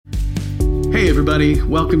everybody.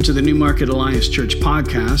 Welcome to the Newmarket Alliance Church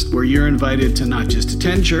podcast, where you're invited to not just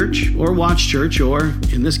attend church or watch church or,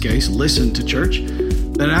 in this case, listen to church,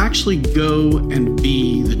 but actually go and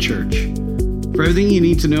be the church. For everything you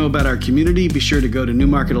need to know about our community, be sure to go to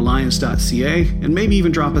newmarketalliance.ca and maybe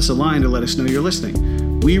even drop us a line to let us know you're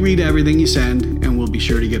listening. We read everything you send and we'll be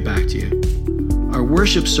sure to get back to you. Our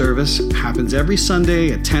worship service happens every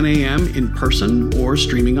Sunday at 10 a.m. in person or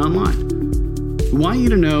streaming online. We want you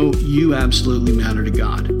to know you absolutely matter to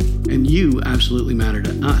God, and you absolutely matter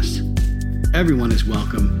to us. Everyone is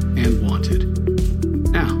welcome and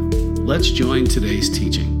wanted. Now, let's join today's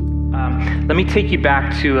teaching. Let me take you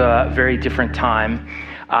back to a very different time.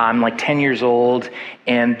 I'm like 10 years old,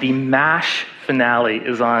 and the MASH finale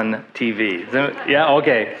is on TV. Yeah,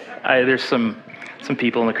 okay. There's some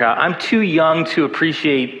people in the crowd. I'm too young to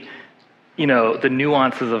appreciate, the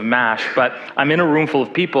nuances of MASH, but I'm in a room full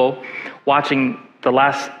of people watching the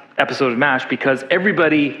last episode of MASH because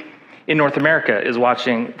everybody in North America is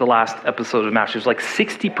watching the last episode of MASH. There's like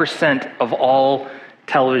 60% of all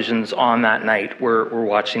televisions on that night were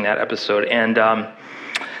watching that episode. And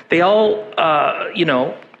they all,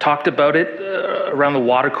 talked about it around the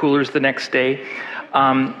water coolers the next day.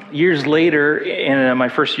 Years later, in my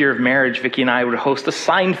first year of marriage, Vicki and I would host a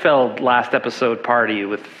Seinfeld last episode party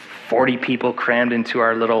with 40 people crammed into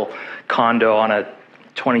our little condo on a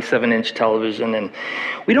 27-inch television. And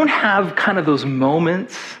we don't have kind of those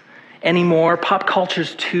moments anymore. Pop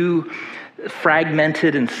culture's too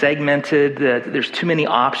fragmented and segmented. There's too many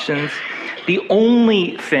options. The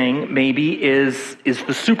only thing maybe is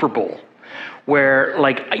the Super Bowl, where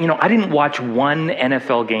I didn't watch one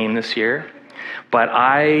NFL game this year, but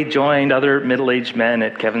I joined other middle-aged men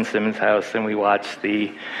at Kevin Simmons' house and we watched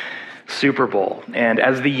the Super Bowl. And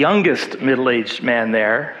as the youngest middle-aged man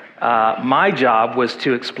there, my job was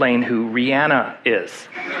to explain who Rihanna is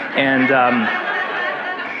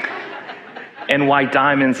and why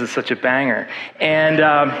Diamonds is such a banger. And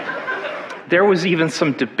there was even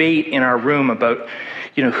some debate in our room about,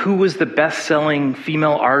 who was the best-selling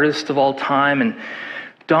female artist of all time. And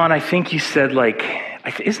Don, I think you said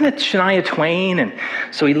isn't it Shania Twain? And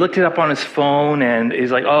so he looked it up on his phone and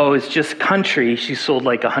he's like, oh, it's just country. She sold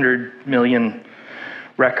 100 million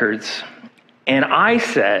records. And I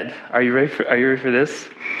said, are you ready for this?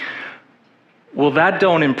 Well, that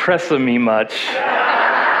don't impress me much.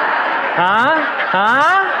 Huh?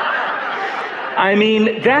 I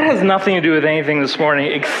mean, that has nothing to do with anything this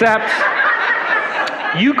morning, except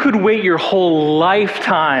you could wait your whole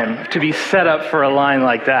lifetime to be set up for a line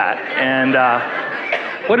like that. And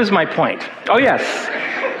what is my point? Oh, yes.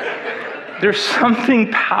 There's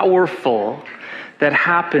something powerful that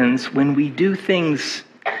happens when we do things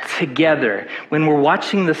together, when we're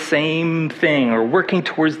watching the same thing or working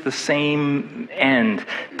towards the same end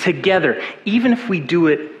together, even if we do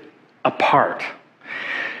it apart.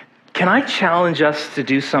 Can I challenge us to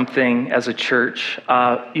do something as a church?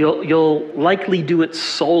 You'll likely do it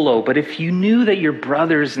solo, but if you knew that your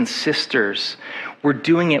brothers and sisters were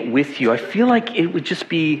doing it with you, I feel like it would just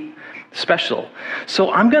be special.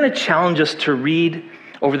 So I'm going to challenge us to read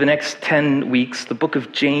over the next 10 weeks the book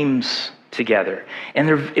of James together. And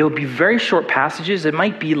it will be very short passages. It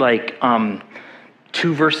might be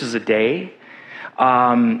 2 verses a day.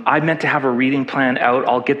 I meant to have a reading plan out.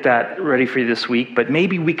 I'll get that ready for you this week. But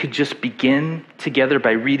maybe we could just begin together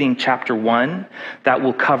by reading chapter 1. That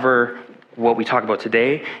will cover what we talk about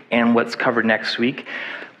today and what's covered next week.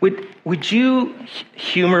 Would you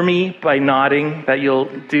humor me by nodding that you'll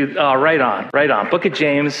do? Oh, right on. Book of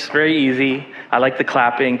James, very easy. I like the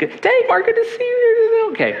clapping. Hey, Mark, good to see you.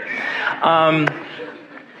 Okay.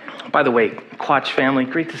 By the way, Quatch family,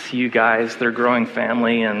 great to see you guys. They're a growing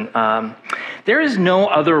family. And there is no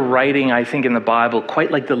other writing, I think, in the Bible quite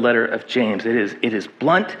like the letter of James. It is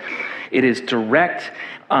blunt. It is direct.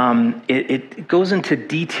 It goes into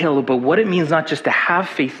detail about what it means not just to have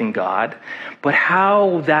faith in God, but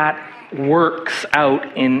how that works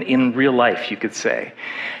out in real life, you could say.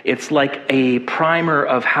 It's like a primer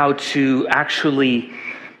of how to actually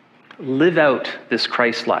live out this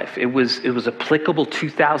Christ life. It was applicable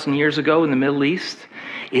 2,000 years ago in the Middle East.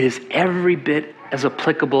 It is every bit as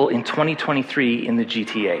applicable in 2023 in the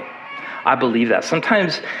GTA. I believe that.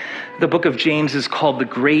 Sometimes the book of James is called the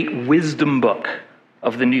great wisdom book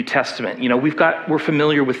of the New Testament. We're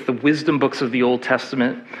familiar with the wisdom books of the Old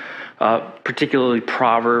Testament, particularly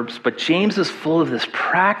Proverbs, but James is full of this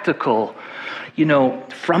practical,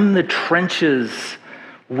 from the trenches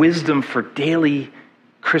wisdom for daily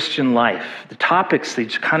Christian life. The topics, they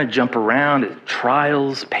just kind of jump around: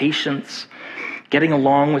 trials, patience, getting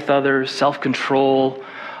along with others, self-control,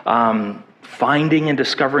 finding and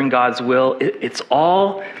discovering God's will. It's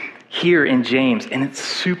all here in James, and it's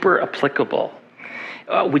super applicable,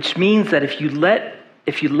 which means that if you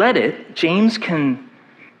let it, James can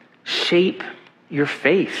shape your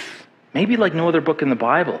faith, maybe like no other book in the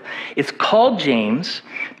Bible. It's called James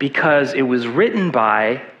because it was written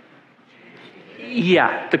by,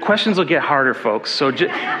 the questions will get harder, folks. So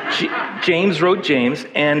James wrote James,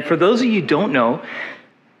 and for those of you who don't know,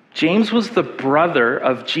 James was the brother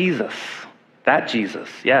of Jesus. That Jesus,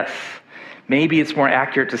 yes. Maybe it's more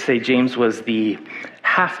accurate to say James was the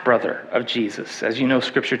half-brother of Jesus. As you know,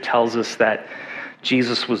 Scripture tells us that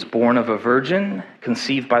Jesus was born of a virgin,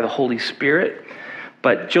 conceived by the Holy Spirit,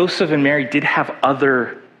 but Joseph and Mary did have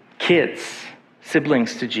other kids,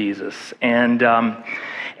 siblings to Jesus. And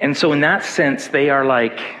so in that sense, they are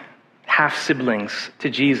like half-siblings to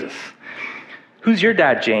Jesus. Who's your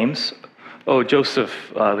dad, James? Oh, Joseph,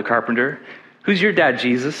 the carpenter. Who's your dad,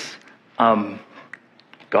 Jesus?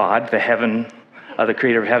 God, the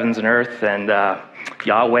creator of heavens and earth, and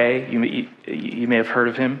Yahweh. You may have heard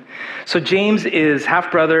of him. So James is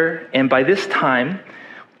half-brother, and by this time,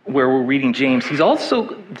 where we're reading James, he's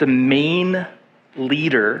also the main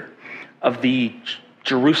leader of the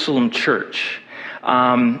Jerusalem church.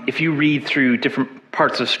 If you read through different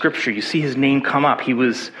parts of Scripture, you see his name come up. He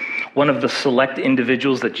was one of the select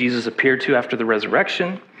individuals that Jesus appeared to after the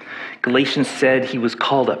resurrection. Galatians said he was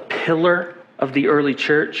called a pillar of the early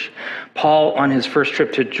church. Paul, on his first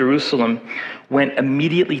trip to Jerusalem, went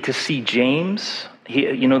immediately to see James.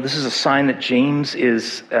 This is a sign that James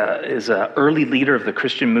is an early leader of the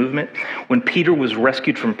Christian movement. When Peter was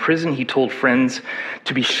rescued from prison, he told friends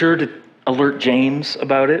to be sure to alert James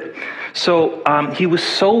about it. So he was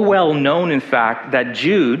so well known, in fact, that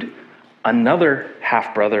Jude, another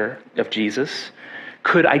half-brother of Jesus,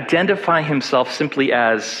 could identify himself simply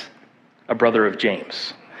as a brother of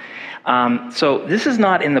James. So this is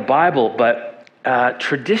not in the Bible, but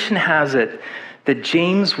tradition has it that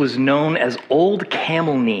James was known as Old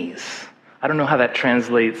Camel Knees. I don't know how that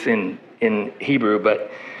translates in Hebrew,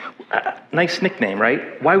 but nice nickname,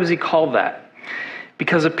 right? Why was he called that?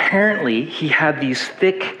 Because apparently he had these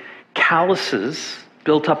thick calluses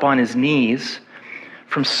built up on his knees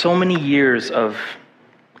from so many years of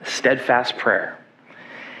steadfast prayer.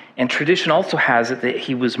 And tradition also has it that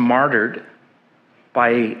he was martyred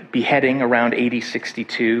by beheading around AD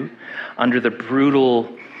 62 under the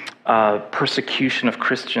brutal persecution of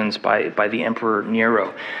Christians by the Emperor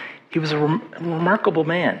Nero. He was a remarkable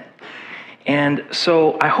man. And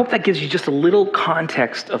so I hope that gives you just a little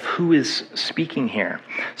context of who is speaking here.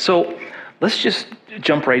 So let's just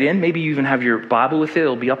jump right in. Maybe you even have your Bible with it.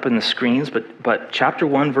 It'll be up in the screens. But chapter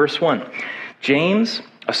 1, verse 1. James,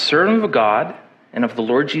 a servant of God and of the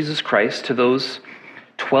Lord Jesus Christ, to those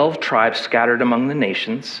 12 tribes scattered among the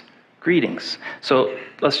nations, greetings. So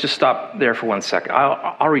let's just stop there for 1 second.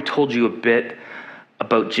 I already told you a bit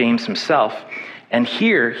about James himself. And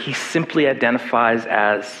here he simply identifies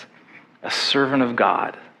as a servant of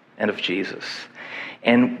God and of Jesus.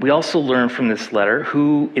 And we also learn from this letter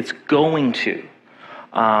who it's going to.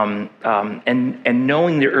 And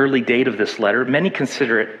knowing the early date of this letter, many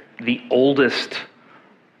consider it the oldest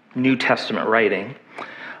New Testament writing.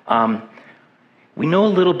 We know a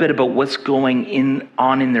little bit about what's going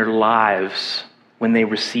on in their lives when they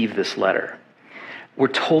receive this letter. We're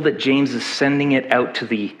told that James is sending it out to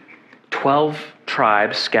the 12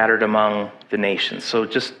 tribes scattered among the nations. So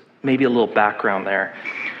just maybe a little background there.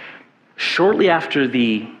 Shortly after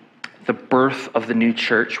the birth of the new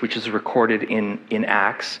church, which is recorded in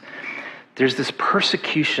Acts, there's this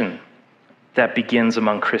persecution that begins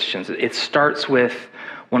among Christians. It starts with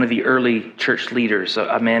one of the early church leaders,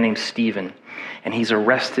 a man named Stephen, and he's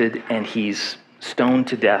arrested and he's stoned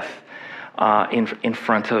to death in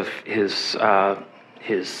front of his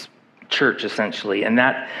church, essentially. And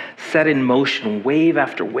that set in motion wave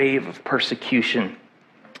after wave of persecution.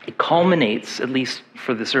 It culminates, at least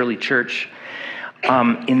for this early church,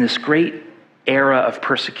 in this great era of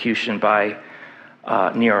persecution by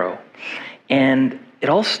Nero. And it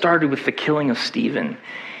all started with the killing of Stephen.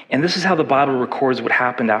 And this is how the Bible records what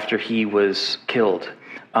happened after he was killed.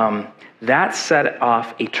 That set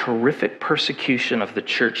off a terrific persecution of the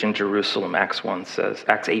church in Jerusalem, Acts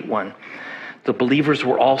 8:1. The believers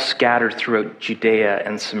were all scattered throughout Judea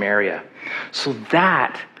and Samaria. So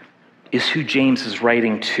that is who James is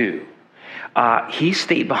writing to. He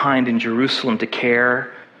stayed behind in Jerusalem to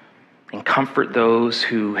care and comfort those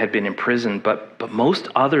who had been imprisoned, but most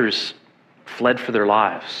others fled for their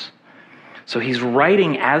lives. So he's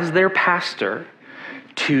writing as their pastor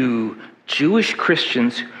to Jewish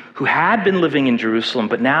Christians who had been living in Jerusalem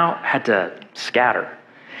but now had to scatter.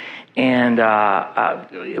 And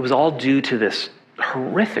it was all due to this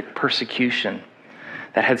horrific persecution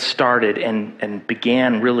that had started and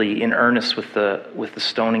began really in earnest with the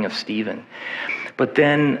stoning of Stephen. But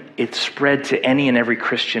then it spread to any and every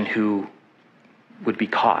Christian who would be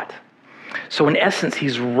caught. So in essence,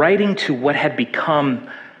 he's writing to what had become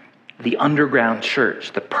the underground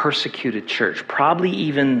church, the persecuted church. Probably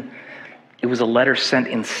even it was a letter sent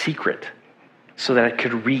in secret so that it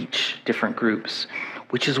could reach different groups,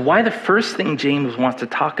 which is why the first thing James wants to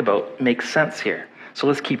talk about makes sense here. So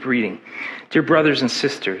let's keep reading. Dear brothers and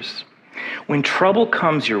sisters, when trouble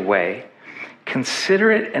comes your way,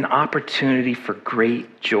 consider it an opportunity for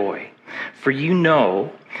great joy. For you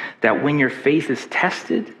know that when your faith is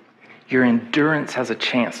tested, your endurance has a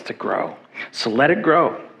chance to grow. So let it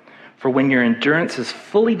grow. For when your endurance is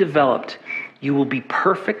fully developed, you will be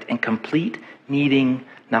perfect and complete, needing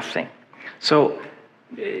nothing. So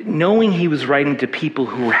knowing he was writing to people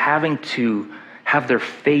who were having to have their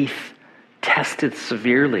faith tested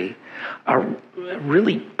severely, are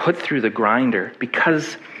really put through the grinder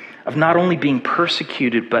because of not only being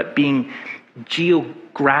persecuted, but being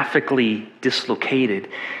geographically dislocated.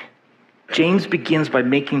 James begins by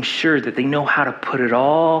making sure that they know how to put it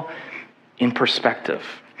all in perspective.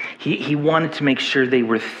 He wanted to make sure they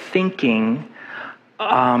were thinking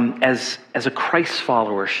as a Christ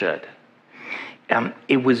follower should.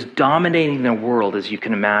 It was dominating their world, as you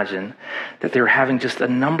can imagine, that they were having just a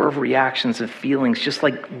number of reactions and feelings, just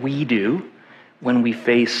like we do when we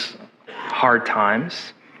face hard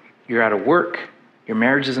times. You're out of work, your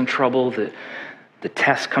marriage is in trouble, the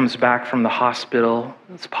test comes back from the hospital,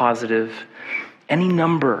 it's positive. Any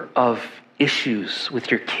number of issues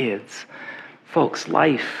with your kids. Folks,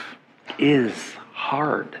 life is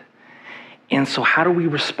hard. And so how do we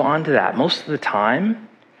respond to that? Most of the time,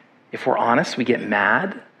 if we're honest, we get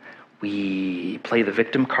mad, we play the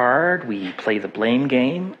victim card, we play the blame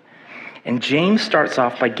game. And James starts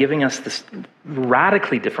off by giving us this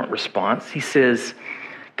radically different response. He says,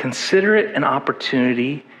 consider it an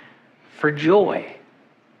opportunity for joy.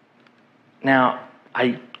 Now,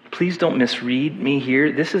 please don't misread me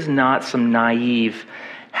here. This is not some naive,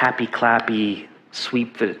 happy-clappy,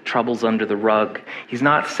 sweep the troubles under the rug. He's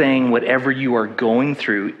not saying whatever you are going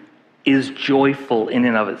through is joyful in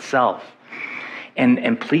and of itself.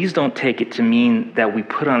 And please don't take it to mean that we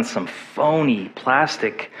put on some phony,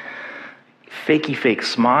 plastic, fakey fake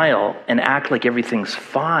smile and act like everything's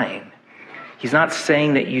fine. He's not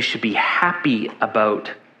saying that you should be happy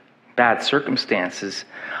about bad circumstances.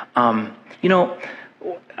 I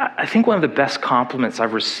think one of the best compliments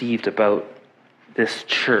I've received about this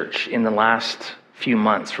church in the last few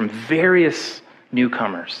months from various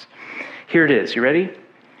newcomers. Here it is. You ready?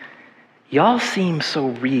 Y'all seem so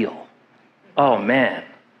real. Oh, man.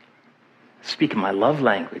 Speaking my love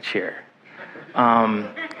language here.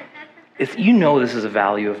 You know this is a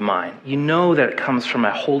value of mine. You know that it comes from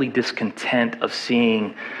a holy discontent of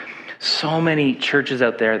seeing so many churches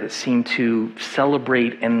out there that seem to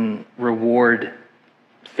celebrate and reward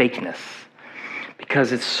fakeness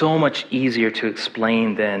because it's so much easier to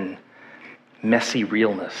explain than messy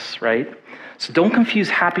realness, right? So don't confuse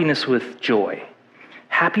happiness with joy.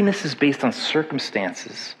 Happiness is based on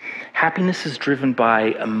circumstances. Happiness is driven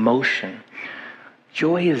by emotion.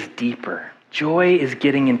 Joy is deeper. Joy is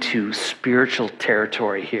getting into spiritual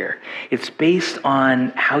territory here. It's based on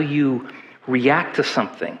how you react to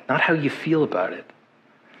something, not how you feel about it.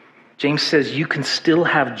 James says you can still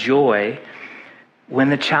have joy when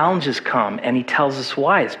the challenges come, and he tells us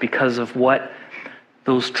why. It's because of what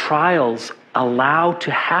those trials allow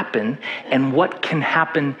to happen and what can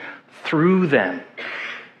happen through them.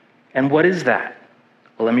 And what is that?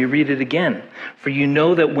 Well, let me read it again. For you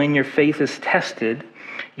know that when your faith is tested,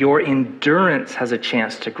 your endurance has a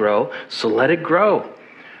chance to grow, so let it grow.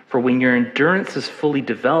 For when your endurance is fully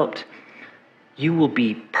developed, you will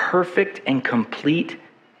be perfect and complete,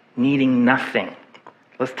 needing nothing.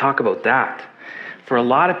 Let's talk about that. For a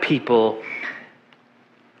lot of people,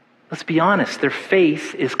 let's be honest, their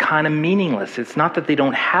faith is kind of meaningless. It's not that they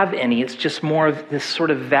don't have any, it's just more of this sort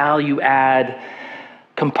of value add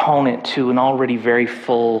component to an already very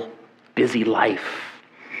full, busy life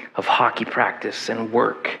of hockey practice and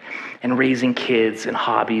work and raising kids and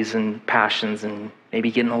hobbies and passions and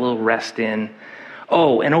maybe getting a little rest in.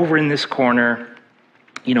 Oh, and over in this corner,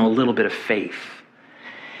 a little bit of faith.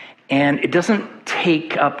 And it doesn't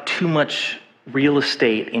take up too much real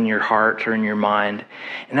estate in your heart or in your mind.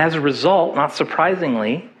 And as a result, not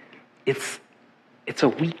surprisingly, it's a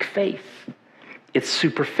weak faith. It's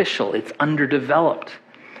superficial. It's underdeveloped.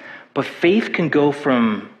 But faith can go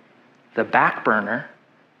from the back burner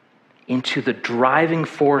into the driving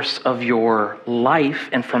force of your life,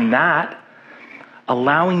 and from that,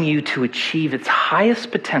 allowing you to achieve its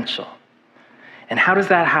highest potential. And how does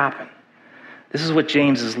that happen? This is what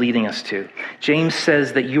James is leading us to. James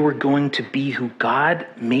says that you are going to be who God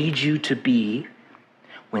made you to be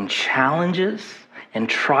when challenges and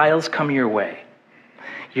trials come your way.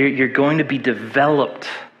 You're going to be developed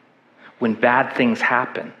when bad things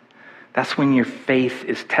happen. That's when your faith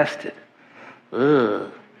is tested.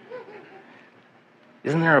 Ugh.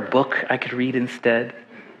 Isn't there a book I could read instead?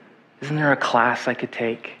 Isn't there a class I could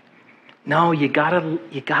take? No, you gotta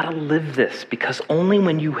live this, because only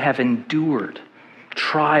when you have endured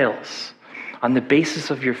trials on the basis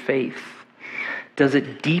of your faith does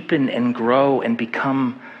it deepen and grow and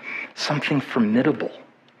become something formidable.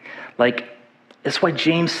 Like, that's why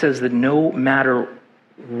James says that no matter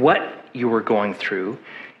what you are going through,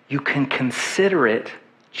 you can consider it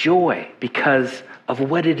joy because of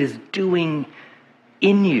what it is doing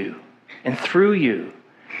in you and through you.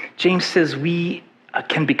 James says we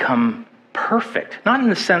can become perfect, not in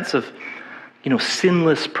the sense of,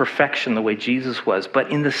 sinless perfection the way Jesus was, but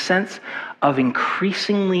in the sense of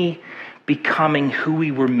increasingly becoming who we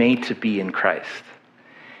were made to be in Christ.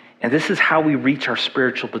 And this is how we reach our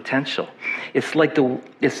spiritual potential. It's like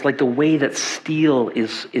the way that steel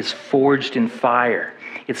is forged in fire.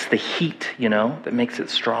 It's the heat, that makes it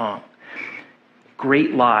strong.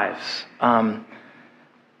 Great lives,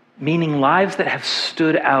 meaning lives that have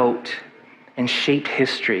stood out and shaped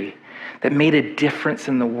history, that made a difference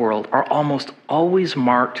in the world, are almost always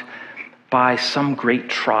marked by some great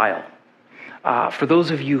trial. For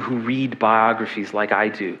those of you who read biographies like I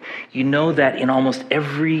do, you know that in almost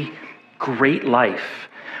every great life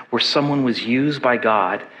where someone was used by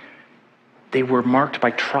God, they were marked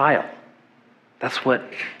by trial. That's what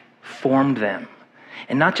formed them.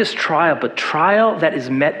 And not just trial, but trial that is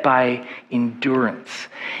met by endurance.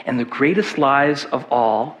 And the greatest lives of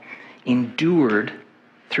all endured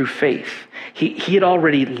through faith. He had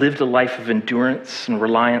already lived a life of endurance and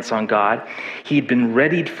reliance on God. He had been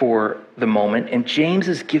readied for the moment, and James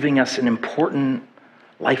is giving us an important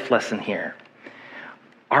life lesson here.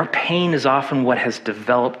 Our pain is often what has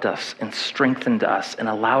developed us and strengthened us and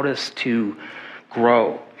allowed us to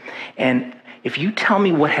grow. And if you tell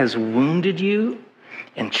me what has wounded you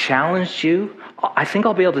and challenged you, I think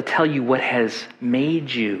I'll be able to tell you what has made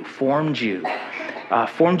you, formed you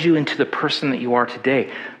into the person that you are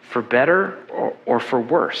today, for better or for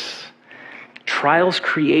worse. Trials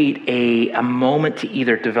create a moment to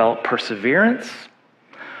either develop perseverance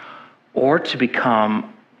or to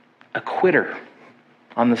become a quitter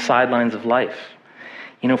on the sidelines of life.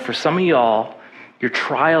 For some of y'all, your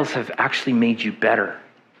trials have actually made you better.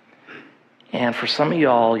 And for some of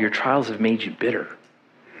y'all, your trials have made you bitter.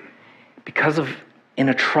 Because in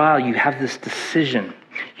a trial, you have this decision.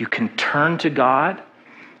 You can turn to God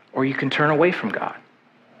or you can turn away from God.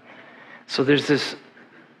 So there's this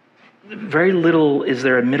very little, is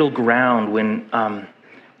there a middle ground when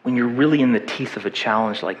you're really in the teeth of a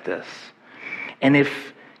challenge like this. And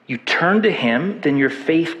if you turn to him, then your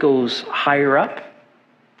faith goes higher up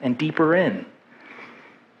and deeper in.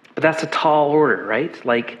 But that's a tall order, right?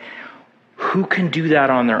 Like, who can do that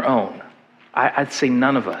on their own? I'd say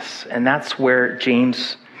none of us. And that's where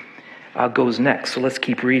James goes next. So let's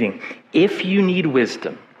keep reading. If you need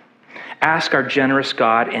wisdom, ask our generous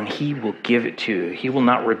God, and he will give it to you. He will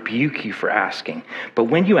not rebuke you for asking. But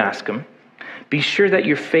when you ask him, be sure that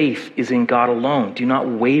your faith is in God alone. Do not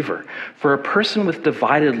waver. For a person with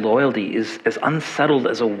divided loyalty is as unsettled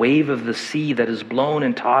as a wave of the sea that is blown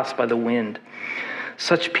and tossed by the wind.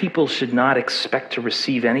 Such people should not expect to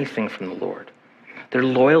receive anything from the Lord. Their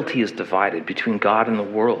loyalty is divided between God and the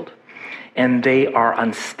world, and they are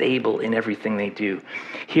unstable in everything they do.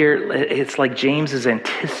 Here, it's like James is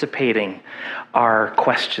anticipating our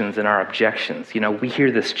questions and our objections. We hear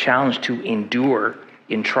this challenge to endure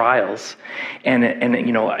in trials, and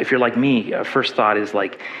if you're like me, first thought is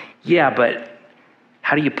like, yeah, but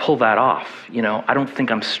how do you pull that off? I don't think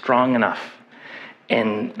I'm strong enough.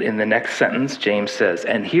 And in the next sentence, James says,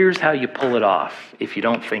 and here's how you pull it off if you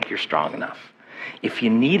don't think you're strong enough. If you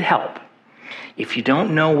need help, if you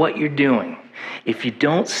don't know what you're doing, if you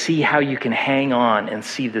don't see how you can hang on and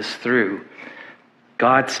see this through,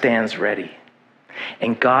 God stands ready.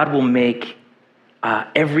 And God will make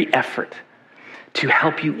every effort to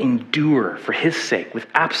help you endure for his sake with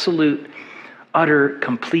absolute, utter,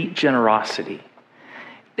 complete generosity.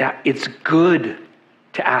 It's good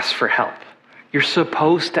to ask for help. You're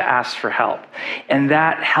supposed to ask for help. And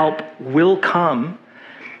that help will come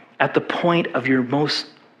at the point of your most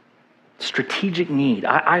strategic need.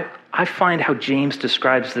 I I find how James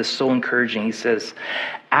describes this so encouraging. He says,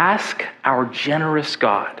 ask our generous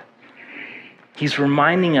God. He's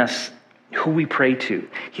reminding us who we pray to.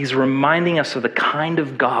 He's reminding us of the kind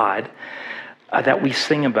of God that we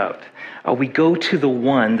sing about. We go to the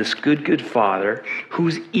one, this good, good Father,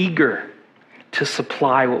 who's eager to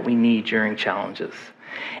supply what we need during challenges.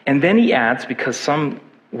 And then he adds, because some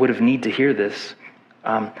would have need to hear this,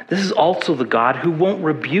 this is also the God who won't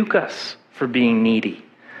rebuke us for being needy.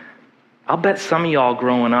 I'll bet some of y'all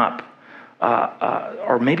growing up,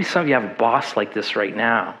 or maybe some of you have a boss like this right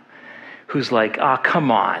now, who's like,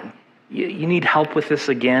 come on, you need help with this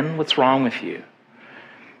again? What's wrong with you?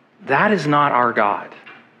 That is not our God,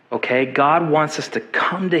 okay? God wants us to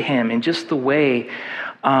come to him in just the way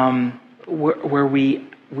where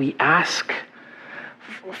we ask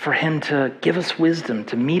for him to give us wisdom,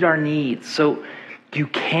 to meet our needs. So you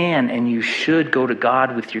can and you should go to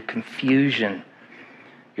God with your confusion,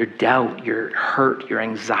 your doubt, your hurt, your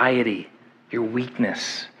anxiety, your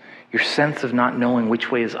weakness, your sense of not knowing which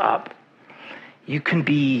way is up. You can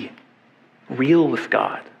be real with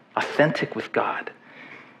God, authentic with God,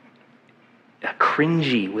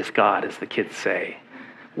 cringy with God, as the kids say,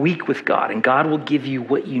 weak with God, and God will give you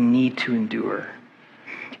what you need to endure.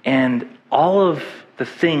 And all of the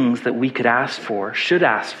things that we could ask for, should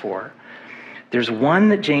ask for, there's one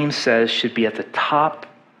that James says should be at the top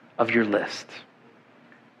of your list.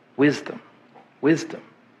 Wisdom. Wisdom.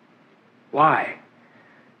 Why?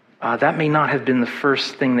 That may not have been the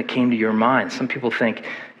first thing that came to your mind. Some people think,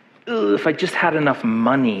 if I just had enough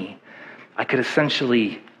money, I could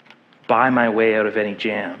essentially buy my way out of any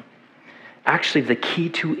jam. Actually, the key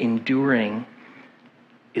to enduring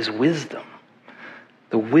is wisdom.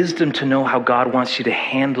 The wisdom to know how God wants you to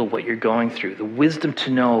handle what you're going through. The wisdom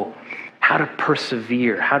to know how to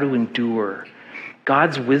persevere, how to endure.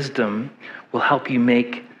 God's wisdom will help you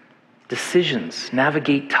make decisions,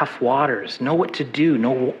 navigate tough waters, know what to do,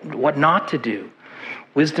 know what not to do.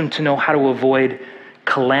 Wisdom to know how to avoid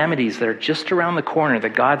calamities that are just around the corner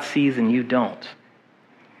that God sees and you don't.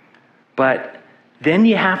 But then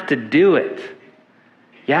you have to do it.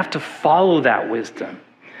 You have to follow that wisdom.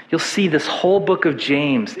 You'll see this whole book of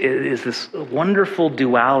James is this wonderful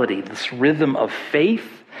duality, this rhythm of faith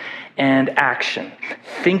and action.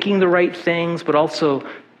 Thinking the right things, but also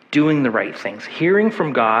doing the right things. Hearing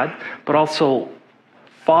from God, but also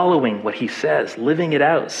following what he says, living it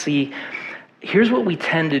out. See, here's what we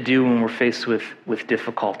tend to do when we're faced with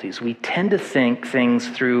difficulties. We tend to think things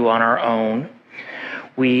through on our own.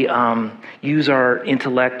 We use our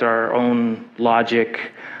intellect, our own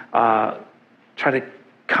logic, try to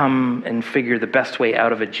come and figure the best way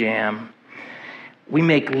out of a jam. We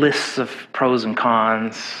make lists of pros and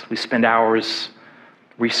cons. We spend hours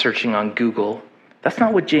researching on Google. That's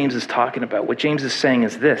not what James is talking about. What James is saying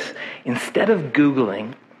is this: instead of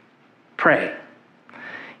Googling, pray.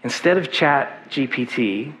 Instead of Chat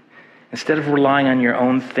GPT, instead of relying on your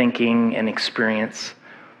own thinking and experience,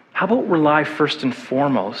 how about rely first and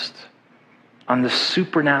foremost on the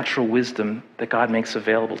supernatural wisdom that God makes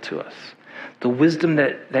available to us? The wisdom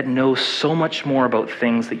that knows so much more about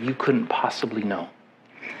things that you couldn't possibly know.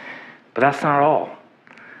 But that's not all.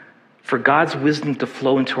 For God's wisdom to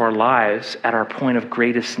flow into our lives at our point of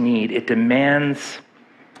greatest need, it demands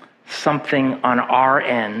something on our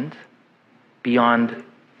end beyond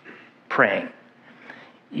praying.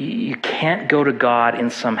 You can't go to God in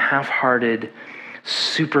some half-hearted,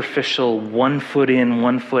 superficial, 1 foot in,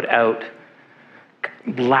 1 foot out,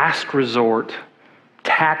 last resort,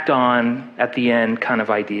 tacked on at the end kind of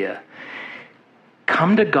idea.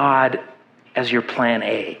 Come to God as your plan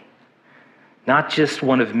A, not just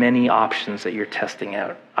one of many options that you're testing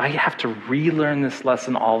out. I have to relearn this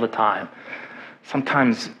lesson all the time.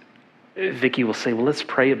 Sometimes Vicky will say, well, let's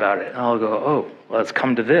pray about it. And I'll go, oh, let's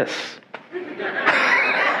come to this.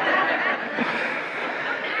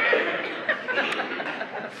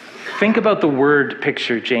 Think about the word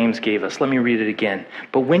picture James gave us. Let me read it again.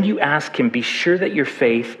 But when you ask him, be sure that your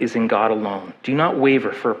faith is in God alone. Do not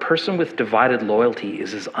waver, for a person with divided loyalty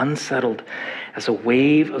is as unsettled as a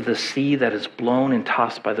wave of the sea that is blown and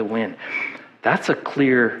tossed by the wind. That's a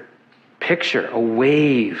clear picture. A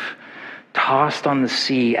wave tossed on the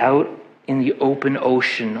sea, out in the open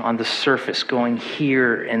ocean, on the surface, going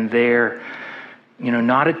here and there,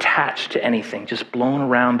 not attached to anything, just blown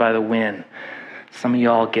around by the wind. Some of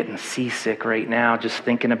y'all getting seasick right now, just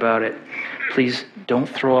thinking about it. Please don't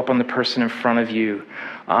throw up on the person in front of you.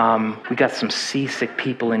 We got some seasick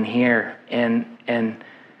people in here, and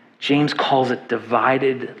James calls it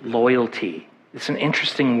divided loyalty. It's an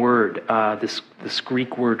interesting word. This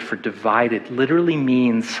Greek word for divided literally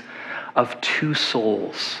means of two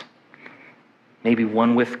souls. maybe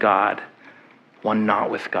one with God, one not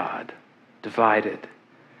with God, divided.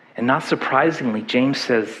 And not surprisingly, James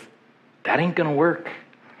says, that ain't going to work.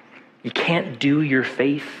 You can't do your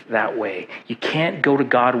faith that way. You can't go to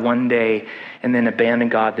God one day and then abandon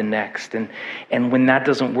God the next. And when that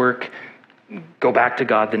doesn't work, go back to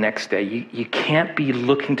God the next day. You can't be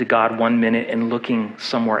looking to God one minute and looking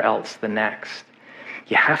somewhere else the next.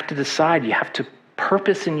 You have to decide, you have to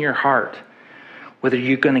purpose in your heart whether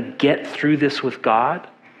you're going to get through this with God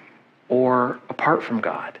or apart from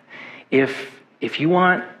God. If you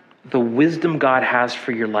want the wisdom God has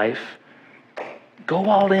for your life, go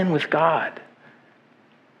all in with God.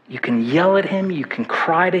 You can yell at him, you can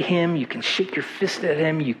cry to him, you can shake your fist at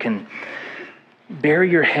him, you can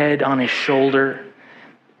bury your head on his shoulder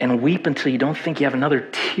and weep until you don't think you have another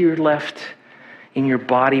tear left in your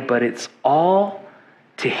body, but it's all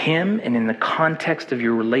to him and in the context of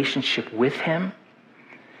your relationship with him,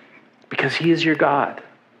 because he is your God.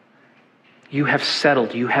 You have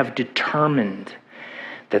settled, you have determined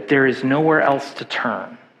that there is nowhere else to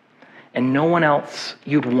turn and no one else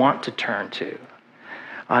you'd want to turn to.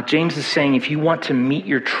 James is saying if you want to meet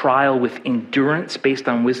your trial with endurance based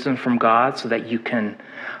on wisdom from God so that you can,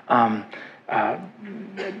 that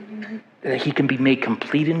he can be made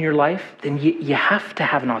complete in your life, then you have to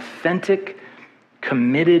have an authentic,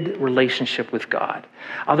 committed relationship with God.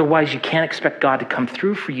 Otherwise, you can't expect God to come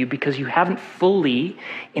through for you because you haven't fully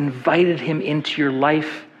invited him into your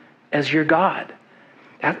life as your God.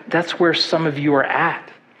 That's where some of you are at.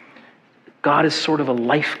 God is sort of a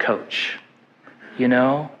life coach, you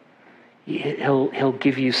know? He'll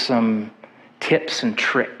give you some tips and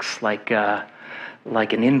tricks like an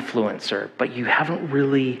influencer, but you haven't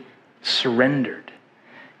really surrendered.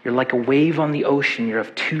 You're like a wave on the ocean. You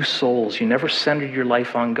have two souls. You never centered your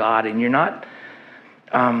life on God, and you're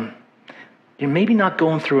maybe not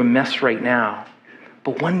going through a mess right now,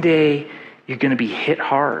 but one day you're going to be hit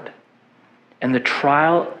hard. And the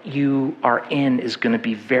trial you are in is going to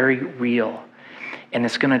be very real. And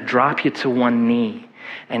it's going to drop you to one knee.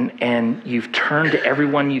 And you've turned to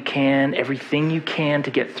everyone you can, everything you can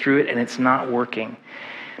to get through it, and it's not working.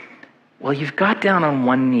 Well, you've got down on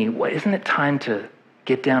one knee. Well, isn't it time to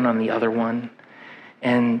get down on the other one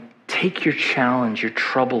and take your challenge, your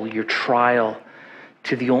trouble, your trial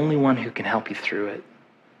to the only one who can help you through it?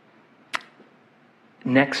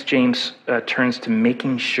 Next, James turns to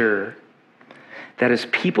making sure that as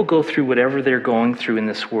people go through whatever they're going through in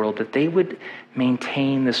this world, that they would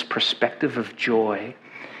maintain this perspective of joy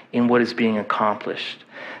in what is being accomplished.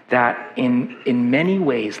 That in many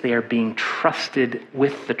ways they are being trusted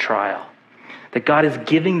with the trial. That God is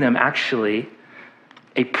giving them actually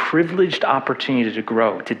a privileged opportunity to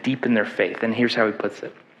grow, to deepen their faith. And here's how he puts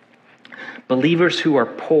it. Believers who are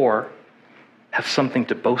poor have something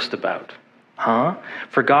to boast about.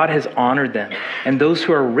 For God has honored them, and those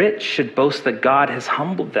who are rich should boast that God has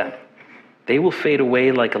humbled them. They will fade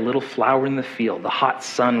away like a little flower in the field. The hot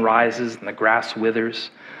sun rises and the grass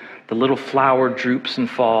withers. The little flower droops and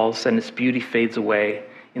falls, and its beauty fades away.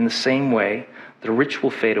 In the same way, the rich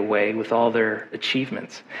will fade away with all their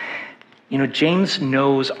achievements. You know, James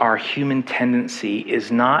knows our human tendency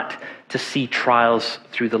is not to see trials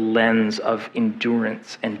through the lens of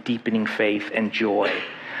endurance and deepening faith and joy.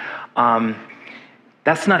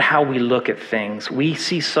 That's not how we look at things. We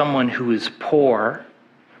see someone who is poor,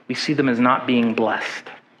 we see them as not being blessed,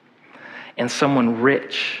 and someone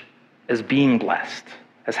rich as being blessed,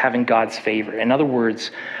 as having God's favor. In other words,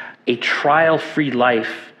 a trial-free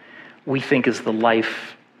life we think is the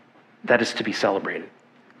life that is to be celebrated.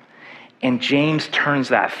 And James turns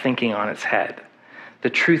that thinking on its head. The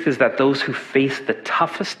truth is that those who face the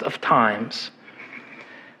toughest of times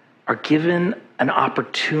are given an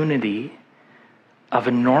opportunity of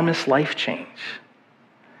enormous life change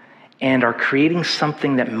and are creating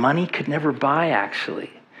something that money could never buy, actually.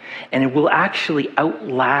 And it will actually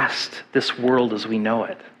outlast this world as we know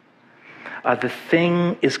it. The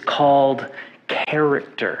thing is called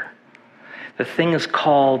character. The thing is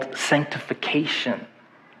called sanctification,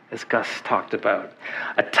 as Gus talked about.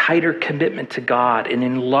 A tighter commitment to God, an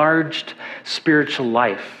enlarged spiritual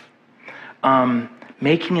life.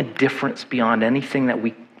 Making a difference beyond anything that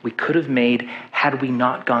we could have made had we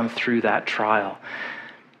not gone through that trial.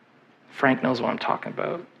 Frank knows what I'm talking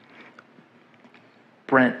about.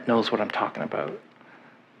 Brent knows what I'm talking about.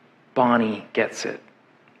 Bonnie gets it.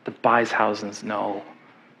 The Beishausens know.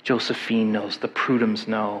 Josephine knows. The Prudhoms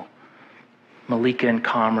know. Malika and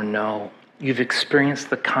Commer know. You've experienced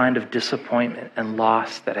the kind of disappointment and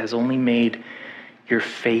loss that has only made your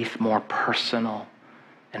faith more personal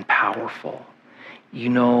and powerful. You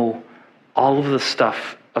know all of the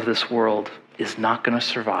stuff of this world is not going to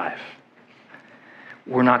survive.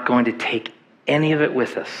 We're not going to take any of it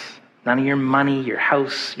with us. None of your money, your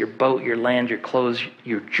house, your boat, your land, your clothes,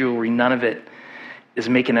 your jewelry, none of it is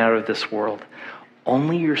making it out of this world.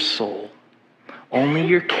 Only your soul, only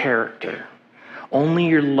your character, only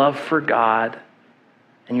your love for God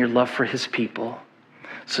and your love for his people.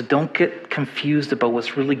 So don't get confused about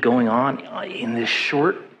what's really going on in this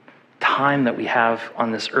short time that we have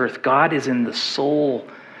on this earth. God is in the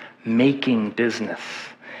soul-making business.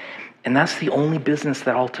 And that's the only business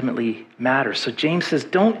that ultimately matters. So James says,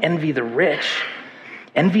 don't envy the rich.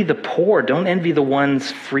 Envy the poor. Don't envy the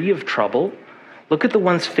ones free of trouble. Look at the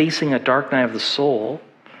ones facing a dark night of the soul,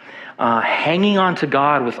 hanging on to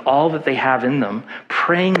God with all that they have in them,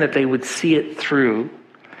 praying that they would see it through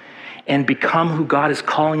and become who God is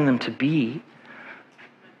calling them to be.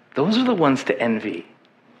 Those are the ones to envy.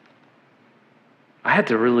 I had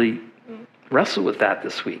to really wrestle with that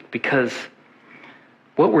this week, because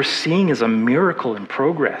what we're seeing is a miracle in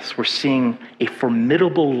progress. We're seeing a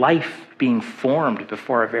formidable life being formed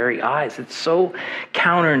before our very eyes. It's so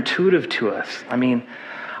counterintuitive to us. I mean,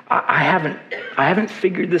 I haven't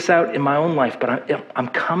figured this out in my own life, but I'm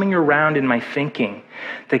coming around in my thinking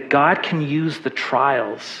that God can use the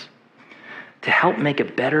trials to help make a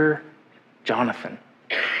better Jonathan,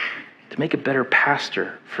 to make a better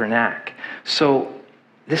pastor for Knack. So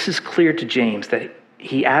this is clear to James that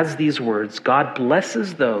he adds these words: God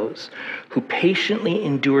blesses those who patiently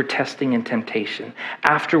endure testing and temptation.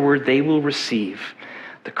 Afterward, they will receive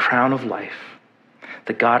the crown of life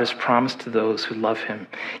that God has promised to those who love him.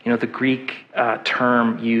 You know, the Greek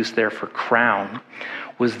term used there for crown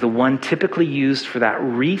was the one typically used for that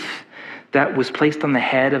wreath that was placed on the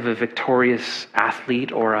head of a victorious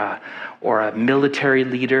athlete or a military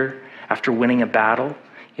leader after winning a battle.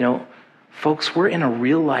 You know, folks, we're in a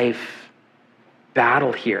real life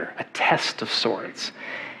battle here, a test of sorts.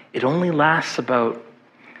 It only lasts about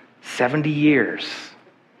 70 years,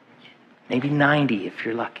 maybe 90 if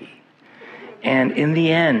you're lucky. And in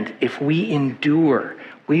the end, if we endure,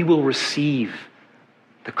 we will receive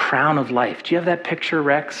the crown of life. Do you have that picture,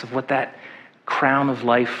 Rex, of what that crown of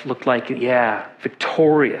life looked like? Yeah,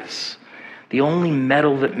 victorious. The only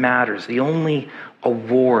medal that matters, the only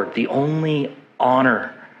award, the only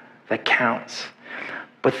honor that counts.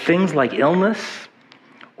 But things like illness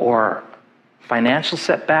or financial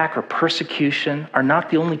setback or persecution are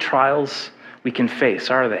not the only trials we can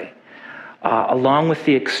face, are they? Along with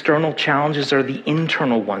the external challenges are the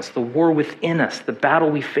internal ones, the war within us, the battle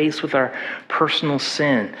we face with our personal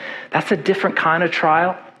sin. That's a different kind of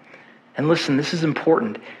trial. And listen, this is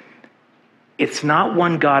important. It's not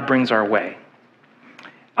one God brings our way.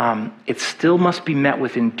 It still must be met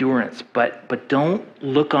with endurance, but don't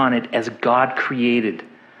look on it as God created,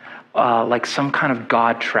 like some kind of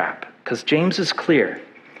God trap. Because James is clear.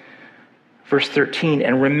 Verse 13,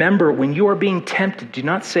 and remember, when you are being tempted, do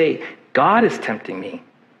not say, God is tempting me.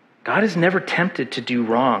 God is never tempted to do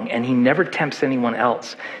wrong, and he never tempts anyone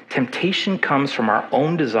else. Temptation comes from our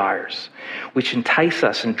own desires, which entice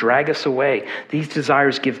us and drag us away. These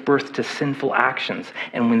desires give birth to sinful actions,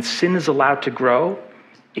 and when sin is allowed to grow,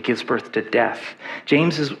 it gives birth to death.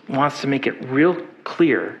 James wants to make it real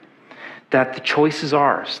clear that the choice is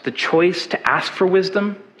ours. The choice to ask for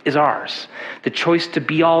wisdom is ours. The choice to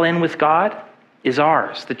be all in with God is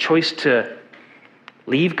ours. The choice to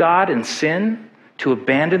leave God and sin, to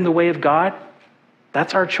abandon the way of God,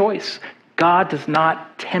 that's our choice. God does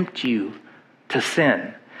not tempt you to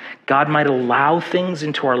sin. God might allow things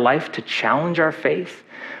into our life to challenge our faith,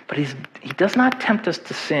 but he does not tempt us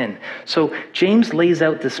to sin. So James lays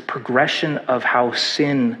out this progression of how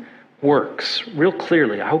sin works real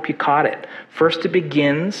clearly. I hope you caught it. First, it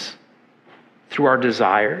begins through our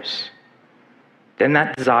desires. Then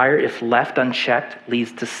that desire, if left unchecked,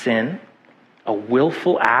 leads to sin, a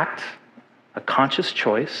willful act, a conscious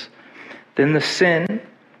choice. Then the sin,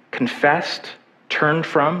 confessed, turned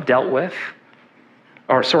from, dealt with,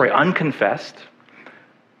 unconfessed,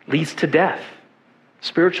 leads to death,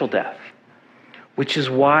 spiritual death, which is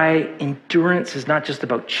why endurance is not just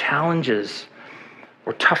about challenges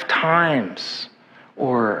or tough times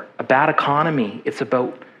or a bad economy. It's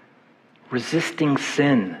about resisting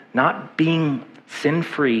sin, not being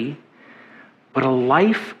sin-free, but a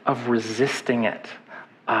life of resisting it.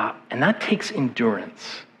 And that takes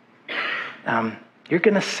endurance. You're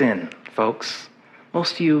going to sin, folks.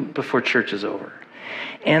 Most of you before church is over.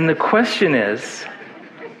 And the question is,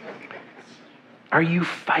 are you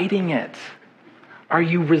fighting it? Are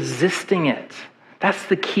you resisting it? That's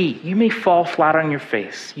the key. You may fall flat on your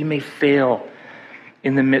face. You may fail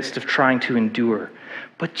in the midst of trying to endure.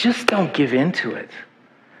 But just don't give in to it.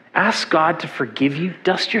 Ask God to forgive you,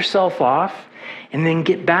 dust yourself off, and then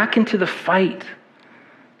get back into the fight.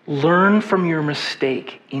 Learn from your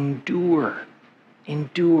mistake. Endure.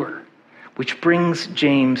 Which brings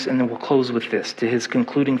James, and then we'll close with this, to his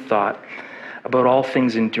concluding thought about all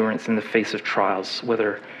things endurance in the face of trials,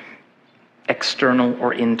 whether external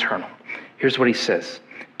or internal. Here's what he says.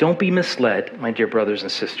 Don't be misled, my dear brothers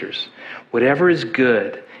and sisters. Whatever is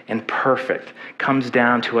good and perfect comes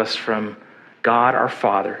down to us from God our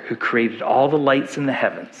Father, who created all the lights in the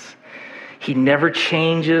heavens. He never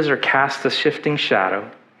changes or casts a shifting shadow.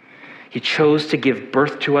 He chose to give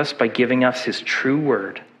birth to us by giving us his true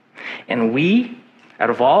word. And we, out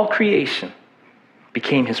of all creation,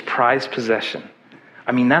 became his prized possession.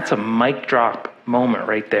 I mean, that's a mic drop moment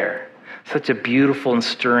right there. Such a beautiful and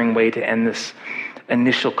stirring way to end this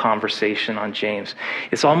initial conversation on James.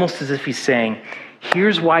 It's almost as if he's saying,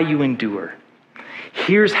 here's why you endure.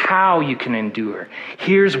 Here's how you can endure.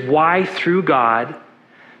 Here's why through God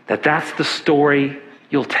that's the story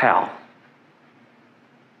you'll tell.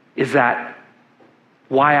 Is that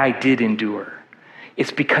why I did endure?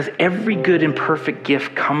 It's because every good and perfect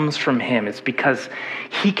gift comes from him. It's because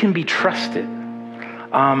he can be trusted.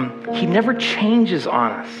 He never changes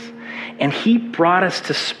on us. And he brought us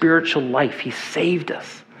to spiritual life. He saved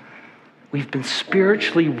us. We've been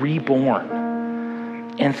spiritually reborn.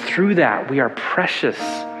 And through that, we are precious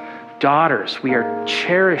daughters. We are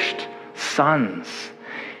cherished sons.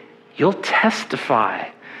 You'll testify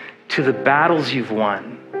to the battles you've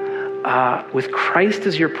won. With Christ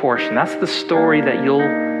as your portion. That's the story that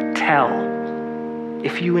you'll tell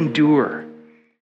if you endure.